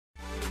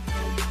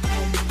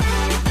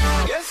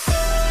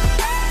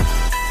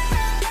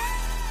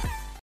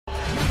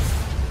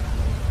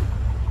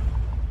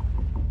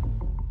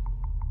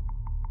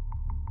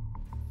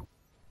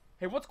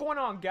Hey, what's going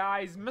on,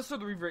 guys?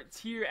 MrTheRevertz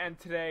here, and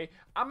today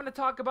I'm going to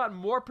talk about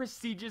more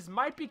prestiges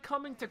might be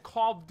coming to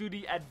Call of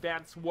Duty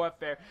Advanced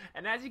Warfare.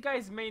 And as you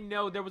guys may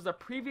know, there was a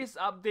previous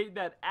update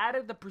that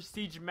added the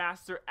Prestige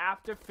Master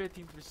after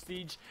 15th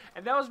Prestige,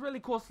 and that was really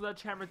cool,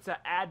 Sledgehammer, to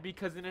add,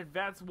 because in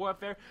Advanced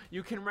Warfare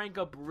you can rank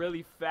up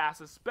really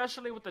fast,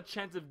 especially with the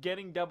chance of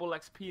getting double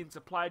XP and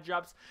supply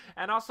drops.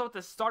 And also at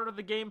the start of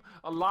the game,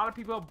 a lot of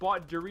people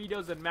bought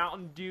Doritos and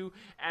Mountain Dew,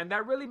 and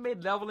that really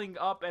made leveling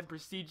up and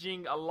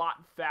prestiging a lot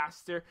faster.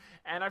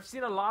 And I've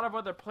seen a lot of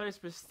other players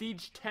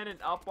prestige 10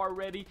 and up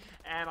already,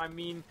 and I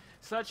mean,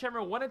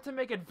 Sledgehammer wanted to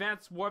make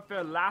Advanced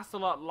Warfare last a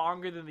lot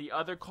longer than the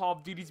other Call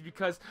of Duties,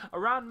 because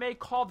around May,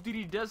 Call of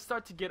Duty does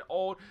start to get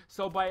old,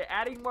 so by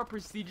adding more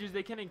prestiges,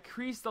 they can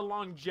increase the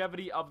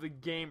longevity of the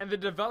game. And the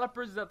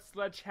developers at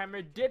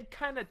Sledgehammer did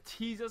kind of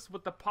tease us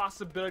with the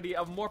possibility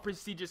of more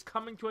prestiges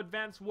coming to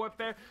Advanced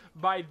Warfare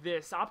by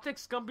this. Optic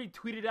Scumpy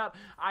tweeted out,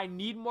 "I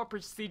need more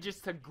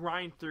prestiges to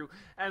grind through,"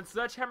 and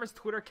Sledgehammer's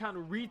Twitter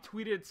account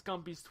retweeted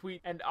Scumpy's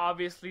tweet, and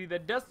obviously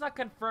that does not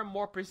confirm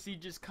more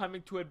prestiges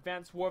coming to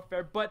Advanced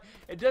Warfare, but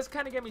it does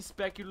kind of get me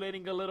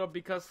speculating a little,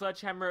 because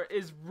Sledgehammer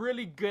is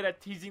really good at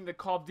teasing the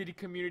Call of Duty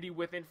community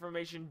with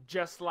information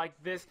just like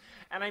this.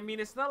 And I mean,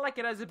 it's not like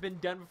it hasn't been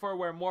done before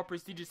where more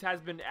prestiges has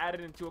been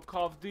added into a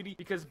Call of Duty,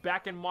 because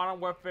back in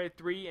Modern Warfare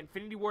 3,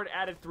 Infinity Ward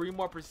added 3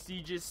 more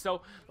prestiges.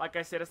 So like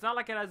I said, it's not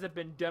like it hasn't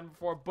been done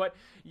before. But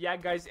yeah,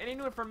 guys, any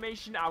new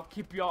information, I'll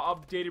keep y'all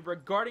updated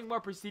regarding more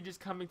prestiges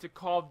coming to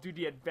Call of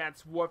Duty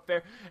Advanced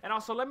Warfare. And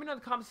also, let me know in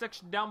the comment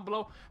section down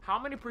below, how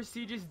many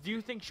prestiges do you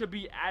think should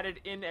be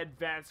added in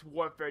Advanced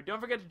Warfare?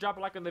 Don't forget to drop a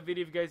like on the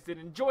video if you guys did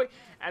enjoy,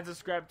 and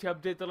subscribe to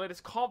update the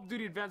latest Call of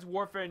Duty Advanced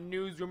Warfare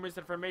news, rumors,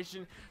 and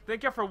information.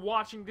 Thank you for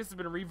watching. This has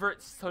been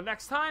Revertz. Till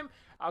next time,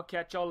 I'll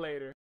catch y'all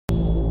later.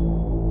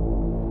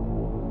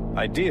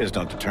 Ideas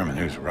don't determine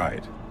who's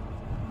right.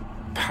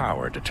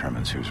 Power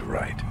determines who's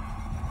right.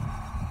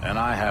 And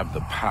I have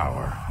the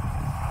power,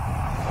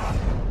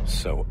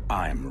 so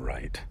I'm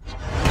right.